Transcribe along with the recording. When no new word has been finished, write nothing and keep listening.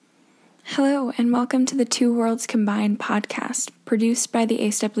Hello, and welcome to the Two Worlds Combined podcast, produced by the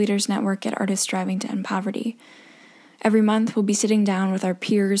A-Step Leaders Network at Artists Striving to End Poverty. Every month, we'll be sitting down with our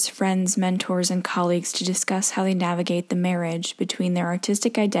peers, friends, mentors, and colleagues to discuss how they navigate the marriage between their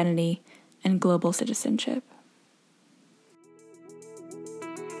artistic identity and global citizenship.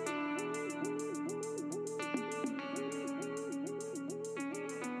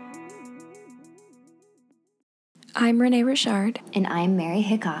 I'm Renee Richard. And I'm Mary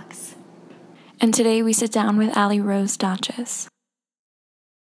Hickox. And today we sit down with Ali Rose Dachis.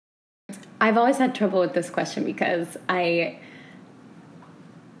 I've always had trouble with this question because I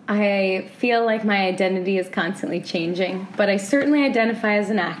feel like my identity is constantly changing, but I certainly identify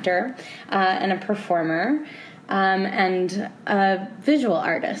as an actor and a performer and a visual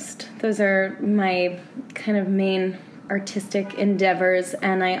artist. Those are my kind of main artistic endeavors,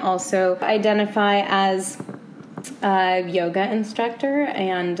 and I also identify as a yoga instructor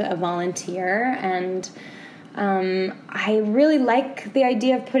and a volunteer, and I really like the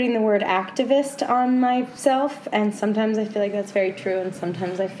idea of putting the word activist on myself, and sometimes I feel like that's very true, and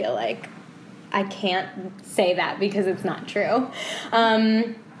sometimes I feel like I can't say that because it's not true.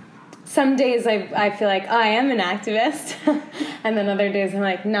 Some days I feel like, I am an activist, and then other days I'm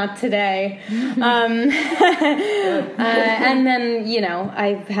like, not today. And then,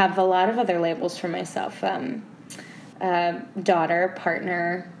 I have a lot of other labels for myself. Daughter,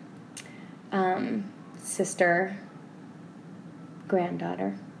 partner, sister,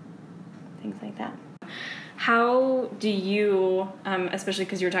 granddaughter, things like that. How do you, especially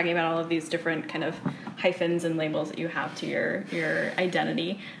because you were talking about all of these different kind of hyphens and labels that you have to your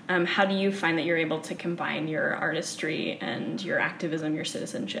identity, how do you find that you're able to combine your artistry and your activism, your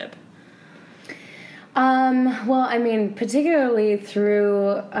citizenship? Particularly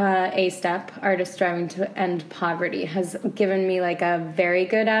through A-Step, Artists Striving to End Poverty, has given me like a very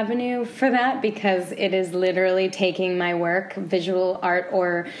good avenue for that, because it is literally taking my work, visual art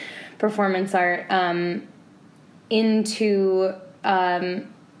or performance art, into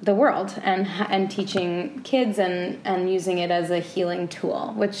the world and teaching kids and using it as a healing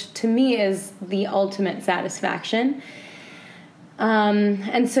tool, which to me is the ultimate satisfaction.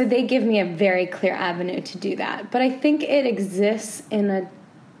 And so they give me a very clear avenue to do that. But I think it exists in a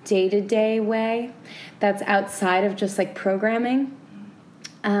day-to-day way that's outside of just like programming.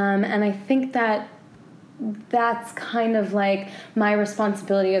 And I think that's kind of like my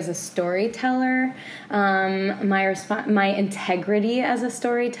responsibility as a storyteller, my integrity as a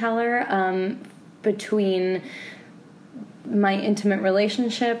storyteller, between my intimate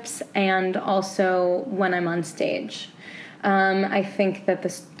relationships and also when I'm on stage. I think that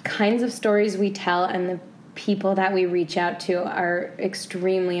the kinds of stories we tell and the people that we reach out to are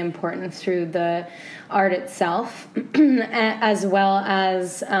extremely important through the art itself, as well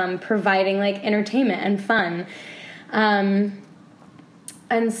as providing like entertainment and fun. And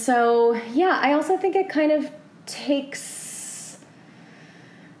so, yeah, I also think it kind of takes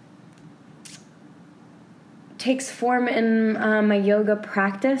form in my yoga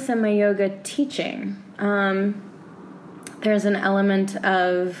practice and my yoga teaching. There's an element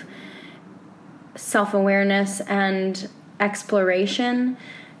of self-awareness and exploration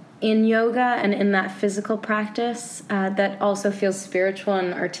in yoga and in that physical practice that also feels spiritual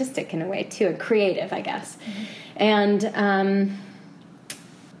and artistic in a way too, creative, I guess. Mm-hmm. And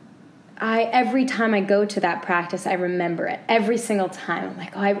every time I go to that practice, I remember it. Every single time, I'm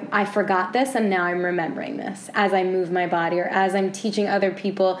like, oh, I forgot this, and now I'm remembering this as I move my body, or as I'm teaching other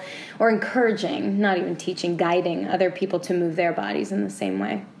people, or encouraging, not even teaching, guiding other people to move their bodies in the same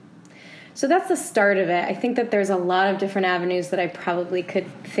way. So that's the start of it. I think that there's a lot of different avenues that I probably could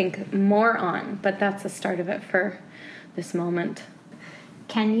think more on, but that's the start of it for this moment.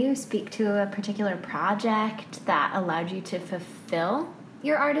 Can you speak to a particular project that allowed you to fulfill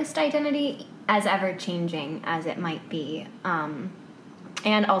your artist identity, as ever-changing as it might be,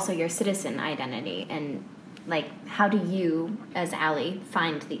 and also your citizen identity, and like, how do you, as Ali,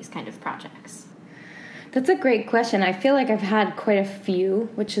 find these kind of projects? That's a great question. I feel like I've had quite a few,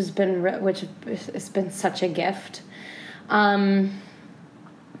 which has been such a gift. The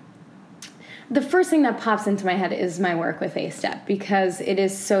first thing that pops into my head is my work with A-Step, because it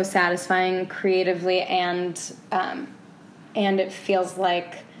is so satisfying creatively, and it feels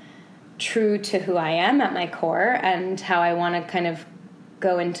like true to who I am at my core and how I want to kind of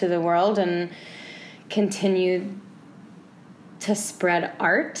go into the world and continue to spread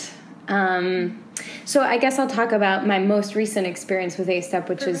art. So I guess I'll talk about my most recent experience with A-Step,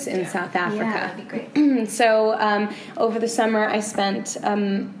 which is in South Africa. Yeah, that'd be great. So over the summer, I spent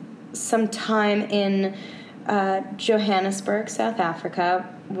some time in Johannesburg, South Africa,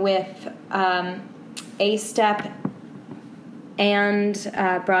 with A-Step and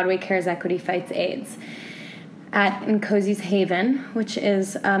Broadway Cares Equity Fights AIDS at Nkozi's Haven, which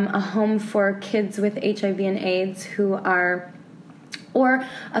is a home for kids with HIV and AIDS who are or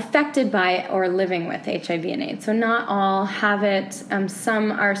affected by or living with HIV and AIDS. So not all have it.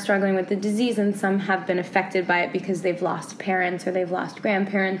 Some are struggling with the disease, and some have been affected by it because they've lost parents or they've lost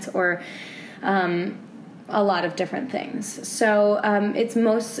grandparents or a lot of different things. So it's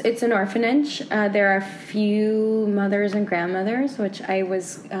an orphanage. There are a few mothers and grandmothers, which I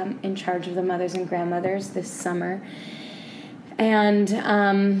was in charge of the mothers and grandmothers this summer.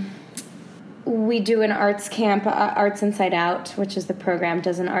 And we do an arts camp, Arts Inside Out, which is the program,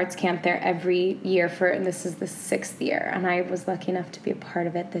 does an arts camp there every year this is the 6th year, and I was lucky enough to be a part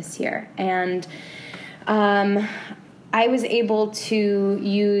of it this year. And I was able to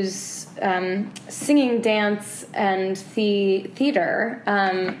use singing, dance, and theater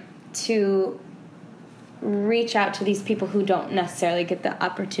to reach out to these people who don't necessarily get the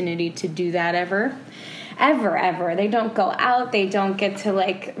opportunity to do that ever. They don't go out. They don't get to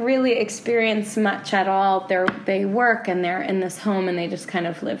really experience much at all. They work and they're in this home and they just kind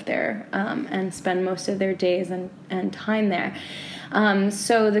of live there and spend most of their days and time there.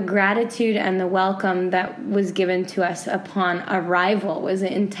 So the gratitude and the welcome that was given to us upon arrival was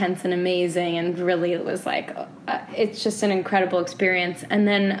intense and amazing, and really it was it's just an incredible experience. And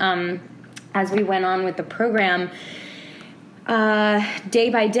then as we went on with the program, day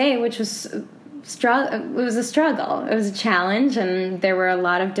by day, which was it was a struggle. It was a challenge, and there were a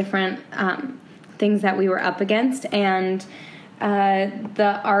lot of different things that we were up against, and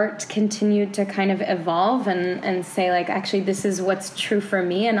the art continued to kind of evolve and say, actually, this is what's true for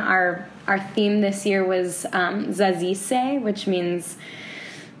me. And our theme this year was Zazise, which means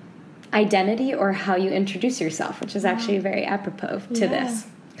identity, or how you introduce yourself, which is actually very apropos to this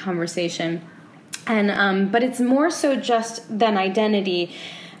conversation. And but it's more so just than identity.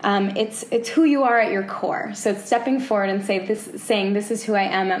 It's who you are at your core. So it's stepping forward and saying this is who I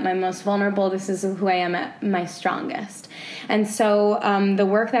am at my most vulnerable. This is who I am at my strongest. And so the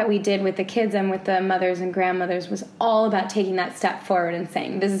work that we did with the kids and with the mothers and grandmothers was all about taking that step forward and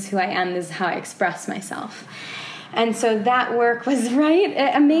saying, this is who I am. This is how I express myself. And so that work was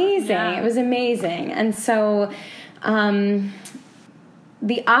amazing. Yeah. It was amazing. And so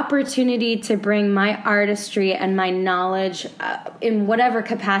the opportunity to bring my artistry and my knowledge in whatever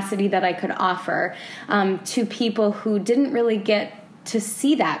capacity that I could offer to people who didn't really get to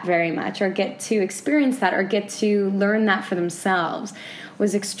see that very much, or get to experience that, or get to learn that for themselves,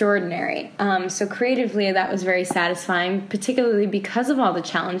 was extraordinary. So creatively, that was very satisfying, particularly because of all the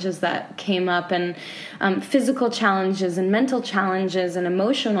challenges that came up, and physical challenges and mental challenges and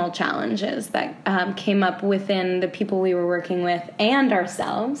emotional challenges that came up within the people we were working with and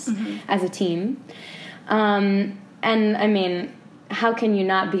ourselves as a team. And I mean, how can you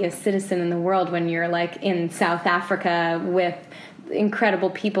not be a citizen in the world when you're in South Africa with incredible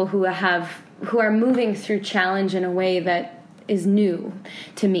people who are moving through challenge in a way that was new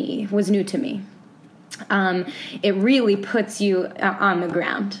to me. It really puts you on the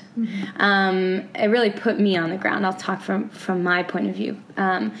ground. It really put me on the ground. I'll talk from my point of view.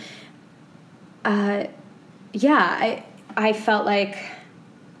 I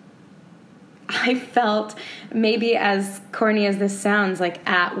felt maybe, as corny as this sounds,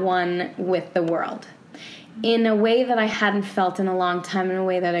 at one with the world in a way that I hadn't felt in a long time, in a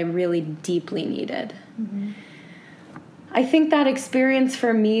way that I really deeply needed. I think that experience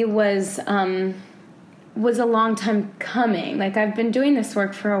for me was a long time coming. I've been doing this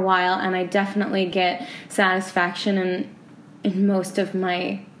work for a while, and I definitely get satisfaction in most of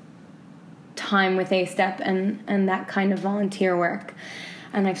my time with A-Step and that kind of volunteer work.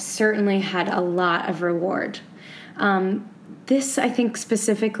 And I've certainly had a lot of reward. This, I think,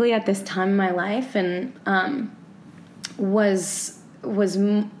 specifically at this time in my life, and was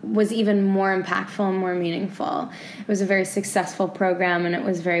even more impactful and more meaningful. It was a very successful program, and it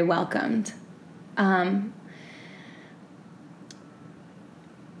was very welcomed. I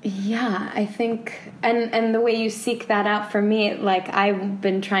think, and the way you seek that out for me, I've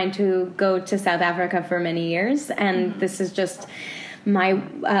been trying to go to South Africa for many years, and this is just my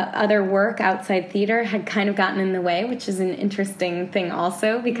other work outside theater had kind of gotten in the way, which is an interesting thing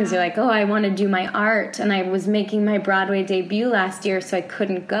also, because you're I want to do my art, and I was making my Broadway debut last year, so I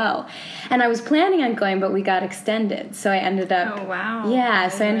couldn't go. And I was planning on going, but we got extended, so I ended up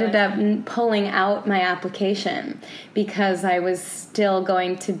I ended up pulling out my application because I was still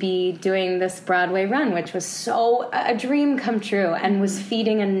going to be doing this Broadway run, which was so a dream come true, and was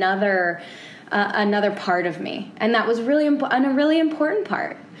feeding another another part of me. And that was a really important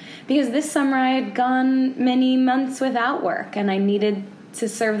part, because this summer I had gone many months without work, and I needed to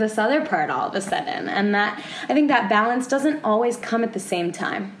serve this other part all of a sudden. And that, I think that balance doesn't always come at the same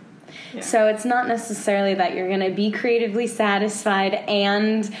time. Yeah. So it's not necessarily that you're going to be creatively satisfied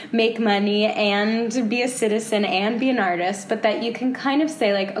and make money and be a citizen and be an artist, but that you can kind of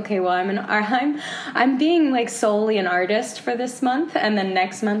say like, okay, well, I'm being like solely an artist for this month, and then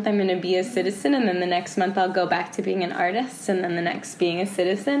next month I'm going to be a citizen, and then the next month I'll go back to being an artist, and then the next being a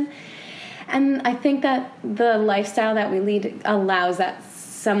citizen. And I think that the lifestyle that we lead allows that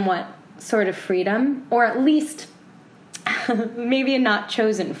somewhat sort of freedom, or at least maybe a not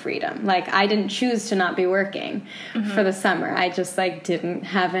chosen freedom. Like, I didn't choose to not be working for the summer. I just like didn't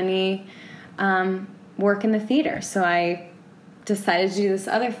have any work in the theater, so I decided to do this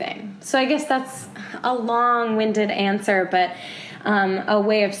other thing. So I guess that's a long-winded answer, but a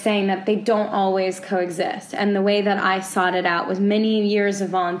way of saying that they don't always coexist. And the way that I sought it out was many years of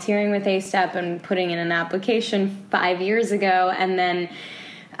volunteering with A-Step and putting in an application 5 years ago, and then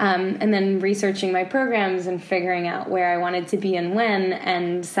researching my programs and figuring out where I wanted to be and when.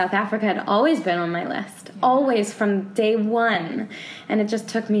 And South Africa had always been on my list, always from day one. And it just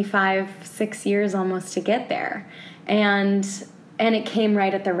took me 5-6 years almost to get there. And it came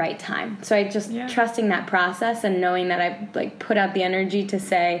right at the right time. So I just trusting that process and knowing that I like put out the energy to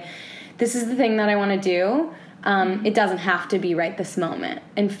say, this is the thing that I want to do. It doesn't have to be right this moment.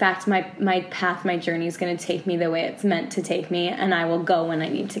 In fact, my path, my journey is going to take me the way it's meant to take me, and I will go when I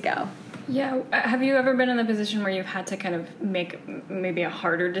need to go. Yeah. Have you ever been in the position where you've had to kind of make maybe a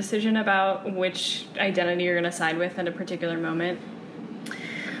harder decision about which identity you're going to side with at a particular moment?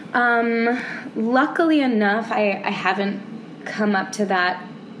 Luckily enough, I haven't come up to that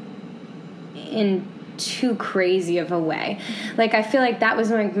in too crazy of a way. Like, I feel like that was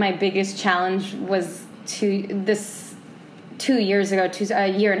my biggest challenge was a year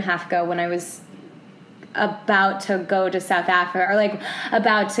and a half ago, when I was about to go to South Africa, or like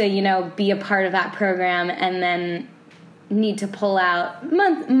about to, be a part of that program, and then need to pull out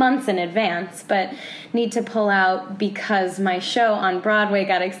months in advance, but need to pull out because my show on Broadway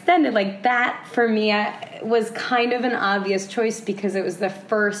got extended. Like, that for me was kind of an obvious choice, because it was the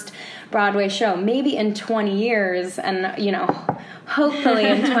first Broadway show maybe in 20 years, and hopefully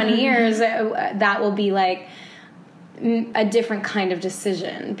in 20 years that will be like a different kind of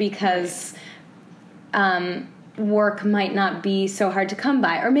decision, because work might not be so hard to come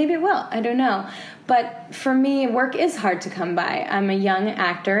by, or maybe it will, I don't know. But for me, work is hard to come by. I'm a young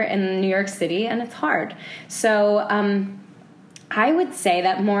actor in New York City, and it's hard. So I would say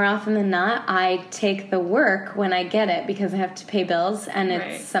that more often than not, I take the work when I get it, because I have to pay bills, and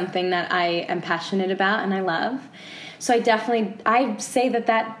it's something that I am passionate about and I love. So I say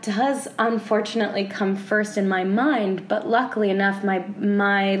that does unfortunately come first in my mind, but luckily enough,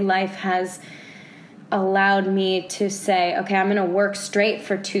 my life has allowed me to say, okay, I'm going to work straight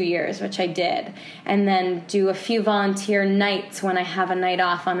for 2 years, which I did, and then do a few volunteer nights when I have a night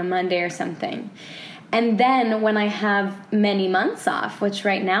off on a Monday or something. And then when I have many months off, which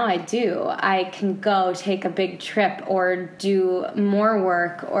right now I do, I can go take a big trip or do more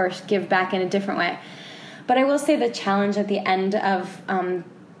work or give back in a different way. But I will say the challenge at the end of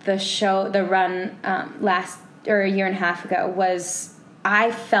the run a year and a half ago was,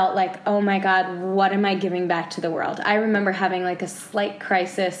 I felt like, oh my God, what am I giving back to the world? I remember having like a slight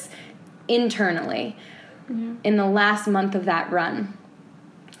crisis internally in the last month of that run.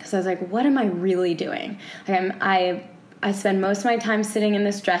 So I was like, what am I really doing? I spend most of my time sitting in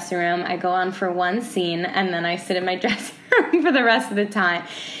this dressing room. I go on for one scene, and then I sit in my dressing room for the rest of the time.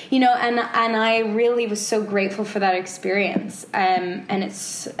 And I really was so grateful for that experience. And it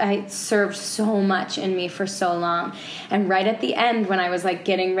served so much in me for so long. And right at the end, when I was like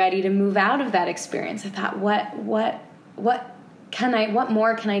getting ready to move out of that experience, I thought, what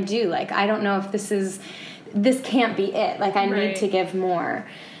more can I do? Like, I don't know if this can't be it. Like, I need to give more.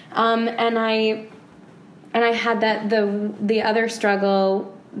 And I had that the other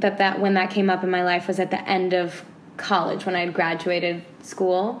struggle that when that came up in my life was at the end of college, when I had graduated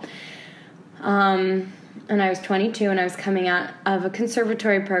school. And I was 22, and I was coming out of a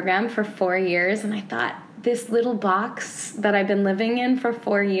conservatory program for 4 years, and I thought, this little box that I've been living in for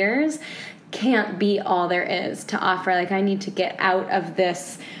 4 years can't be all there is to offer. Like, I need to get out of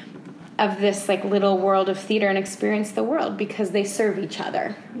this like little world of theater and experience the world, because they serve each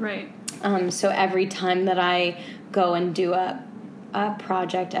other. Right. So every time that I go and do a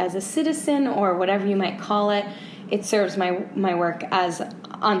project as a citizen, or whatever you might call it, it serves my work as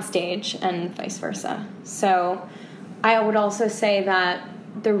on stage, and vice versa. So I would also say that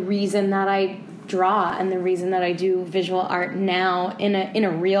the reason that I draw and the reason that I do visual art now in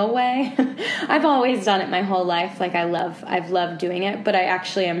a real way. I've always done it my whole life. Like I've loved doing it, but I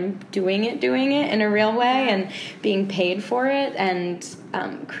actually am doing it in a real way and being paid for it and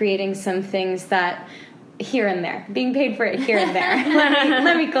creating some things that here and there, being paid for it here and there.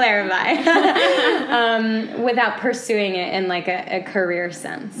 let me clarify, without pursuing it in like a career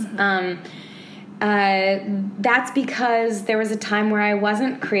sense. Mm-hmm. That's because there was a time where I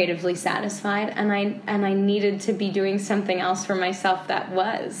wasn't creatively satisfied, and I needed to be doing something else for myself that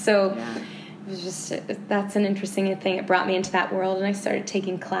was. So it was just, that's an interesting thing. It brought me into that world, and I started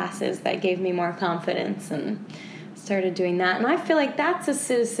taking classes that gave me more confidence and started doing that. And I feel like that's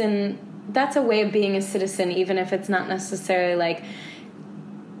a way of being a citizen, even if it's not necessarily like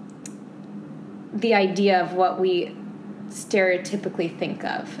the idea of what we stereotypically think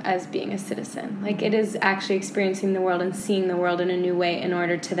of as being a citizen. Like, it is actually experiencing the world and seeing the world in a new way in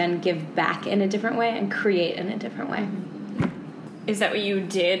order to then give back in a different way and create in a different way. Is that what you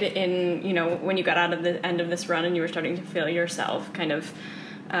did in, when you got out of the end of this run and you were starting to feel yourself kind of,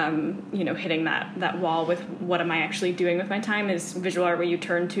 hitting that wall with what am I actually doing with my time? Is visual art what you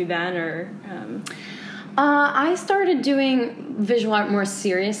turned to then, or... I started doing visual art more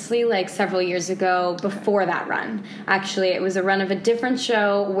seriously like several years ago before that run. Actually, it was a run of a different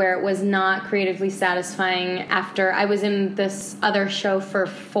show where it was not creatively satisfying after I was in this other show for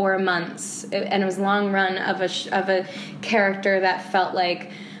 4 months. And it was a long run of a character that felt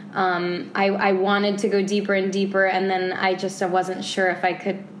like I wanted to go deeper and deeper, and then I wasn't sure if I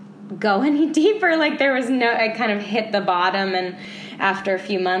could go any deeper. Like, there was I kind of hit the bottom, and after a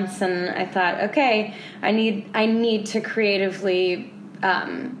few months, and I thought, okay, I need to creatively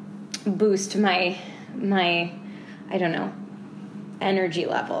boost my I don't know, energy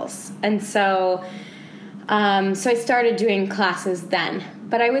levels. And so I started doing classes then.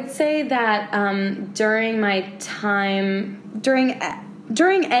 But I would say that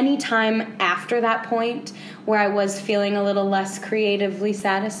during any time after that point where I was feeling a little less creatively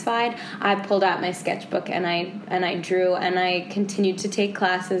satisfied, I pulled out my sketchbook and I drew, and I continued to take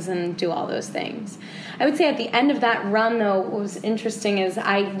classes and do all those things. I would say at the end of that run, though, what was interesting is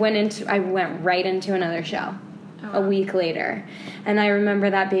I went right into another show a week later, and I remember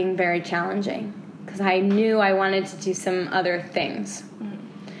that being very challenging because I knew I wanted to do some other things.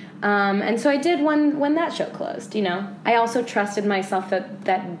 And so I did when that show closed. I also trusted myself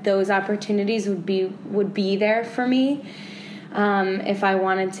that those opportunities would be there for me if I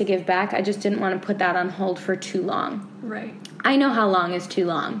wanted to give back. I just didn't want to put that on hold for too long. Right. I know how long is too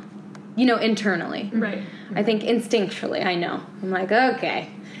long, internally. Right. I think instinctually I know. I'm like,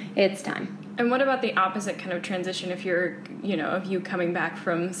 okay, it's time. And what about the opposite kind of transition if you're, of you coming back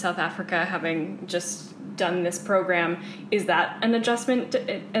from South Africa having just done this program? Is that an adjustment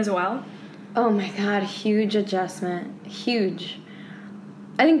as well? Oh my God, huge adjustment. Huge.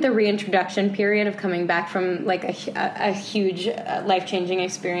 I think the reintroduction period of coming back from like a huge life-changing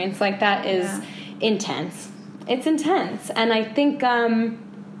experience like that is intense. It's intense. And I think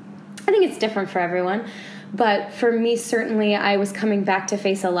it's different for everyone. But for me, certainly, I was coming back to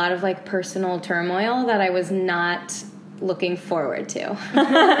face a lot of like personal turmoil that I was not looking forward to.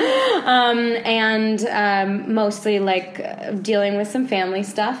 And mostly like dealing with some family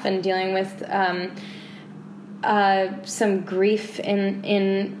stuff and dealing with some grief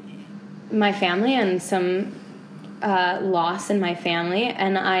in my family and some loss in my family.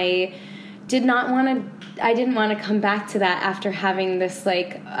 And I didn't want to come back to that after having this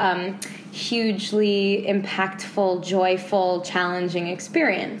like hugely impactful, joyful, challenging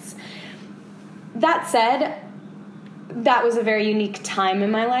experience. That said, that was a very unique time in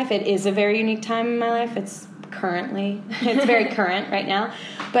my life. It is a very unique time in my life. It's very current right now.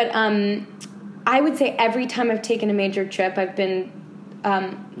 But I would say every time I've taken a major trip, I've been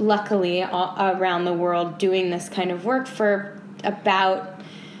luckily around the world doing this kind of work for about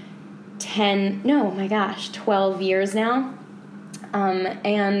 12 years now.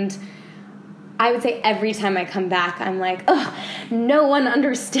 And I would say every time I come back, I'm like, oh, no one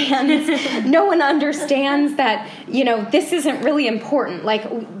understands. No one understands that, this isn't really important. Like,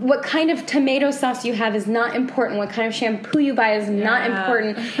 what kind of tomato sauce you have is not important. What kind of shampoo you buy is not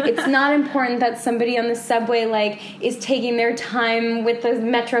important. It's not important that somebody on the subway, like, is taking their time with the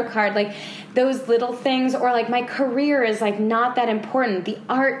Metro card. Like, those little things, or like my career is like not that important. The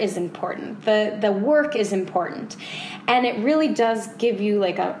art is important. The work is important. And it really does give you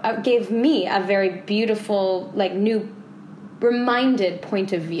like gave me a very beautiful like new reminded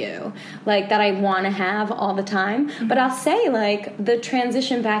point of view, like that I want to have all the time. Mm-hmm. But I'll say, like, the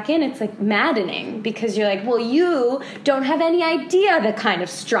transition back in, it's like maddening, because you're like, well, you don't have any idea the kind of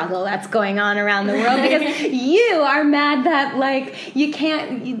struggle that's going on around the world, because you are mad that, like, you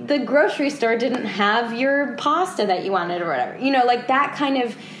can't, the grocery store didn't have your pasta that you wanted or whatever, you know, like that kind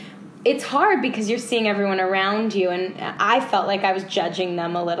of. It's hard because you're seeing everyone around you, and I felt like I was judging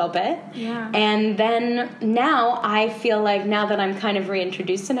them a little bit. Yeah. And then now I feel like, now that I'm kind of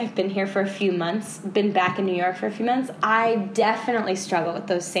reintroduced and I've been here for a few months, been back in New York for a few months, I definitely struggle with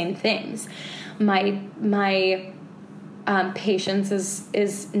those same things. My patience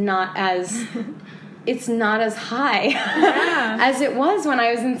is not as it's not as high as it was when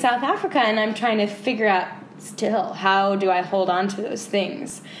I was in South Africa, and I'm trying to figure out still, how do I hold on to those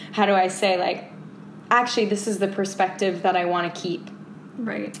things? How do I say, like, actually, this is the perspective that I want to keep?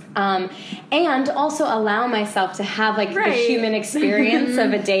 Right. And also allow myself to have, like, the human experience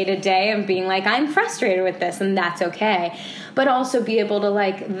of a day-to-day of being like, I'm frustrated with this, and that's okay. But also be able to,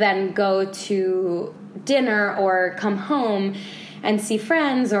 like, then go to dinner or come home and see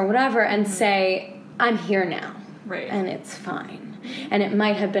friends or whatever and say, I'm here now. Right. And it's fine. And it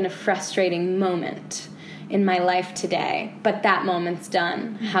might have been a frustrating moment in my life today, but that moment's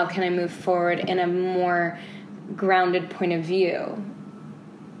done. How can I move forward in a more grounded point of view?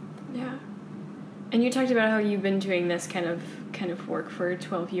 Yeah. And you talked about how you've been doing this kind of work for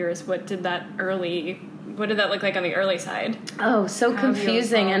 12 years. What did that look like on the early side? Oh, so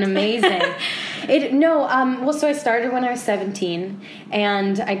confusing and amazing. So I started when I was 17,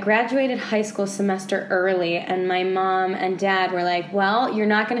 and I graduated high school semester early, and my mom and dad were like, well, you're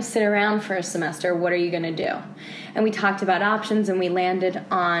not going to sit around for a semester. What are you going to do? And we talked about options, and we landed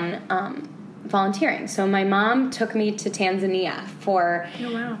on volunteering. So my mom took me to Tanzania for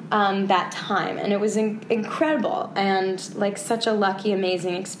that time, and it was incredible and like such a lucky,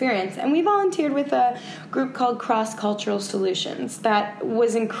 amazing experience. And we volunteered with a group called Cross Cultural Solutions. That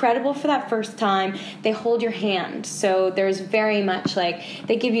was incredible for that first time. They hold your hand, so there's very much like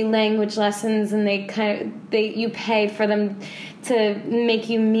they give you language lessons, and you pay for them to make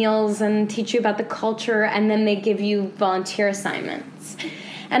you meals and teach you about the culture, and then they give you volunteer assignments.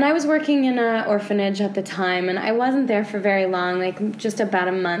 And I was working in an orphanage at the time, and I wasn't there for very long, like just about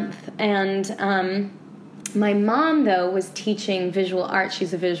a month. And my mom, though, was teaching visual art.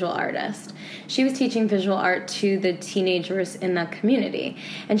 She's a visual artist. She was teaching visual art to the teenagers in the community.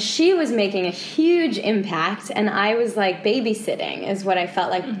 And she was making a huge impact, and I was like babysitting is what I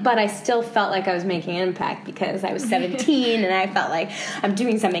felt like. Mm-hmm. But I still felt like I was making an impact because I was 17 and I felt like I'm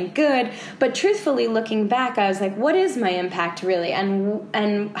doing something good. But truthfully, looking back, I was like, what is my impact really?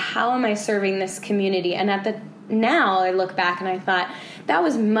 And how am I serving this community? And now I look back and I thought that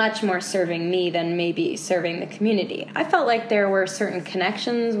was much more serving me than maybe serving the community. I felt like there were certain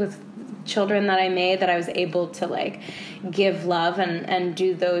connections with children that I made that I was able to like give love and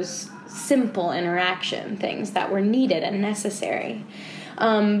do those simple interaction things that were needed and necessary.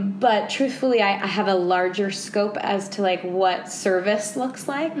 But truthfully, I have a larger scope as to like what service looks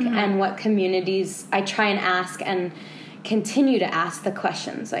like. Mm-hmm. And what communities I try and ask and continue to ask the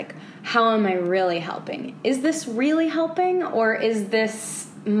questions like, how am I really helping? Is this really helping, or is this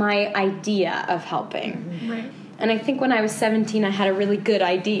my idea of helping? Right. And I think when I was 17, I had a really good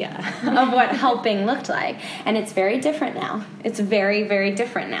idea of what helping looked like. And it's very different now. It's very, very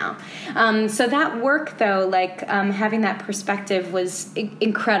different now. So that work, though, like having that perspective was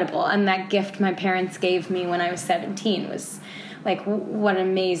incredible. And that gift my parents gave me when I was 17 was like, what an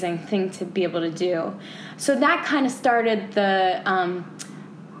amazing thing to be able to do. So that kind of started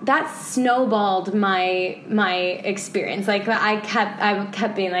that snowballed my experience. Like I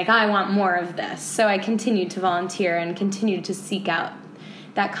kept being like, I want more of this. So I continued to volunteer and continued to seek out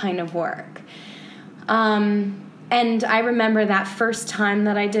that kind of work. And I remember that first time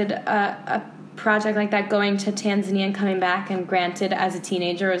that I did a project like that, going to Tanzania and coming back, and granted, as a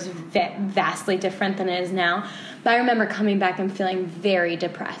teenager, it was vastly different than it is now. But I remember coming back and feeling very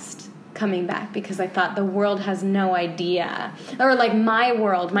depressed. Coming back because I thought the world has no idea, or like my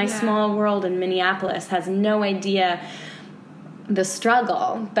world, my small world in Minneapolis has no idea the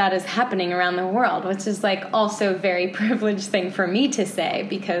struggle that is happening around the world, which is like also a very privileged thing for me to say,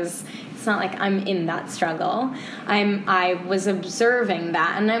 because it's not like I'm in that struggle. I was observing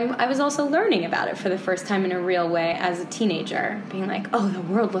that, and I was also learning about it for the first time in a real way as a teenager, being like, oh, the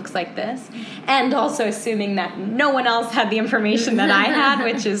world looks like this, and also assuming that no one else had the information that I had,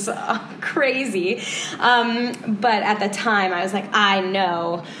 which is crazy. But at the time, I was like, I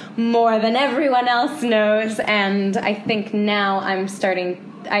know more than everyone else knows, and I think now I'm starting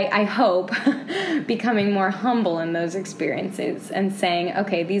I hope, becoming more humble in those experiences and saying,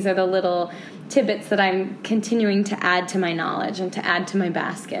 okay, these are the little tidbits that I'm continuing to add to my knowledge and to add to my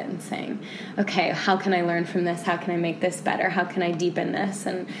basket, and saying, okay, how can I learn from this? How can I make this better? How can I deepen this?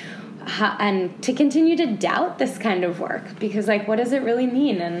 And to continue to doubt this kind of work, because like, what does it really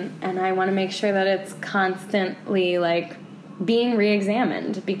mean? And I want to make sure that it's constantly like being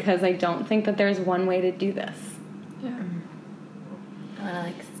re-examined, because I don't think that there's one way to do this. Yeah. I want to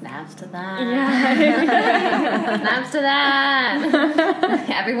like snaps to that. Yeah. Snaps to that.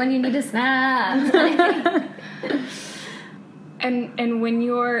 Everyone, you need a snap. And when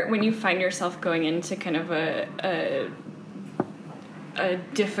you find yourself going into kind of a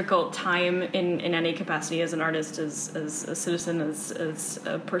difficult time in any capacity, as an artist, as a citizen, as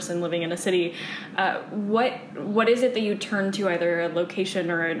a person living in a city, what is it that you turn to, either a location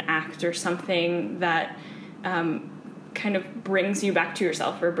or an act or something that kind of brings you back to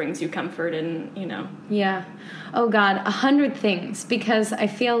yourself or brings you comfort and, you know? Yeah. Oh God, 100 things, because I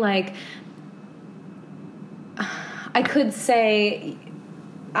feel like I could say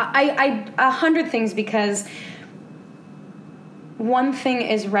I 100 things, because one thing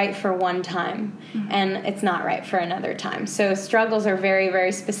is right for one time, and it's not right for another time. So struggles are very,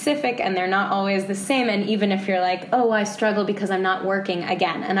 very specific, and they're not always the same. And even if you're like, oh, I struggle because I'm not working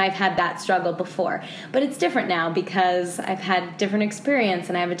again, and I've had that struggle before, but it's different now because I've had different experience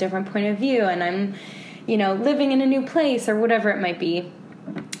and I have a different point of view, and I'm, living in a new place or whatever it might be.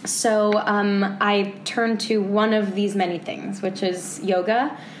 So I turn to one of these many things, which is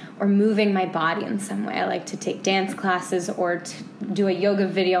yoga, or moving my body in some way. I like to take dance classes, or to do a yoga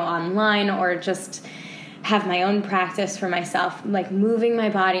video online, or just have my own practice for myself, like moving my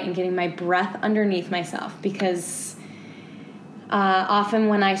body and getting my breath underneath myself. Because often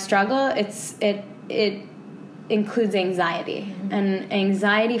when I struggle, it includes anxiety. Mm-hmm. And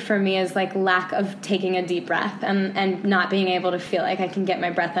anxiety for me is like lack of taking a deep breath and not being able to feel like I can get my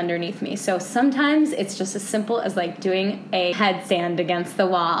breath underneath me. So sometimes it's just as simple as like doing a headstand against the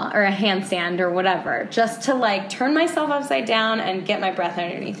wall, or a handstand or whatever, just to like turn myself upside down and get my breath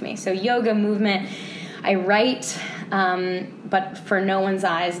underneath me. So yoga, movement. I write, but for no one's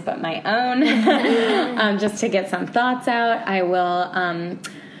eyes but my own, just to get some thoughts out. I will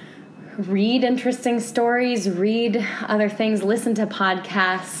read interesting stories, read other things, listen to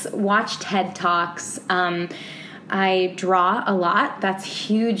podcasts, watch TED Talks. I draw a lot. That's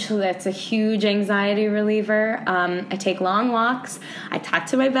huge. That's a huge anxiety reliever. I take long walks. I talk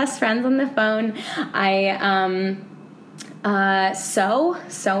to my best friends on the phone. I sew.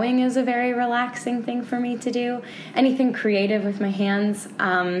 Sewing is a very relaxing thing for me to do. Anything creative with my hands.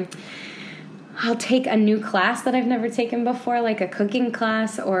 I'll take a new class that I've never taken before, like a cooking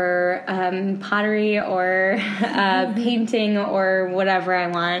class, or pottery, or painting, or whatever I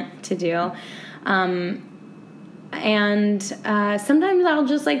want to do. And sometimes I'll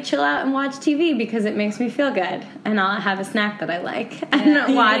just like chill out and watch TV because it makes me feel good, and I'll have a snack that I like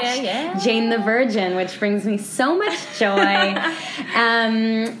and watch Jane the Virgin, which brings me so much joy,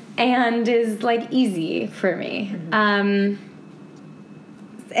 and is like easy for me. Mm-hmm.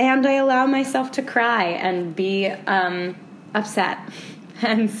 And I allow myself to cry and be upset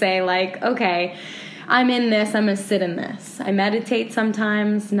and say, like, okay, I'm in this, I'm going to sit in this. I meditate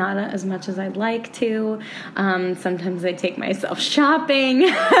sometimes, not as much as I'd like to. Sometimes I take myself shopping.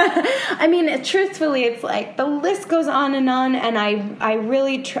 I mean, truthfully, it's like the list goes on, and I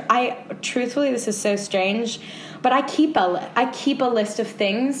really, truthfully, this is so strange, but I keep a list of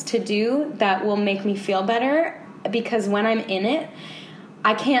things to do that will make me feel better, because when I'm in it,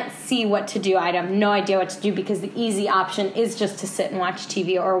 I can't see what to do. I have no idea what to do, because the easy option is just to sit and watch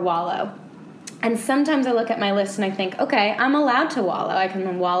TV or wallow. And sometimes I look at my list and I think, okay, I'm allowed to wallow. I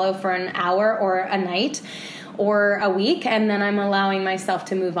can wallow for an hour or a night or a week, and then I'm allowing myself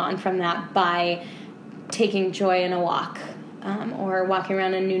to move on from that by taking joy in a walk, or walking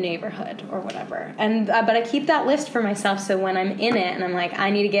around a new neighborhood or whatever. And but I keep that list for myself, so when I'm in it and I'm like, I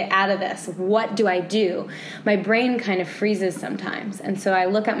need to get out of this, what do I do? My brain kind of freezes sometimes. And so I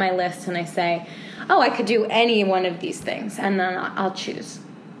look at my list and I say, oh, I could do any one of these things, and then I'll choose.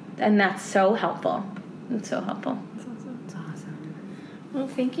 And that's so helpful. It's so helpful. That's awesome. Well,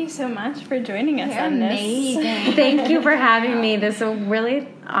 thank you so much for joining us You're on amazing. this. Thank you for having me. This is really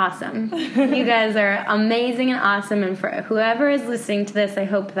awesome. You guys are amazing and awesome. And for whoever is listening to this, I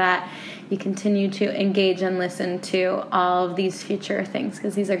hope that you continue to engage and listen to all of these future things,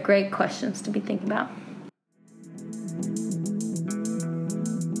 because these are great questions to be thinking about.